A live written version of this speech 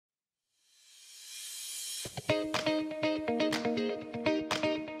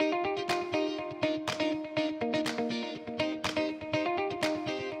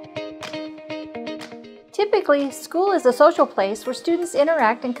Typically, school is a social place where students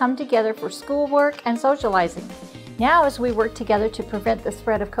interact and come together for schoolwork and socializing. Now, as we work together to prevent the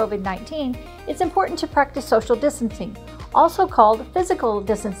spread of COVID-19, it's important to practice social distancing, also called physical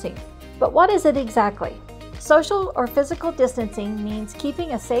distancing. But what is it exactly? Social or physical distancing means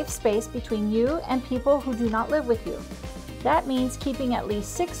keeping a safe space between you and people who do not live with you. That means keeping at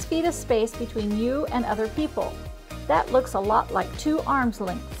least 6 feet of space between you and other people. That looks a lot like 2 arms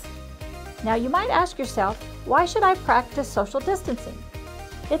lengths. Now you might ask yourself, why should I practice social distancing?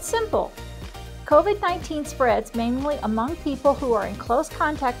 It's simple. COVID-19 spreads mainly among people who are in close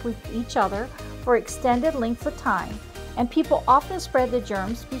contact with each other for extended lengths of time, and people often spread the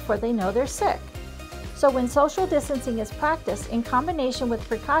germs before they know they're sick. So when social distancing is practiced in combination with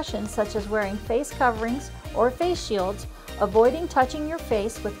precautions such as wearing face coverings or face shields, avoiding touching your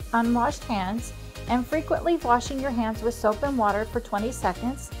face with unwashed hands, and frequently washing your hands with soap and water for 20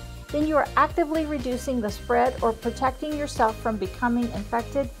 seconds, then you are actively reducing the spread or protecting yourself from becoming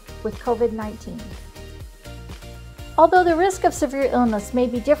infected with COVID-19. Although the risk of severe illness may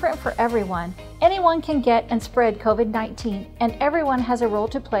be different for everyone, anyone can get and spread COVID-19, and everyone has a role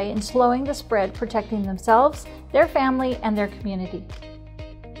to play in slowing the spread, protecting themselves, their family, and their community.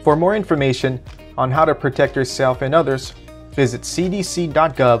 For more information on how to protect yourself and others, visit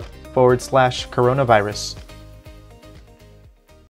cdc.gov/coronavirus.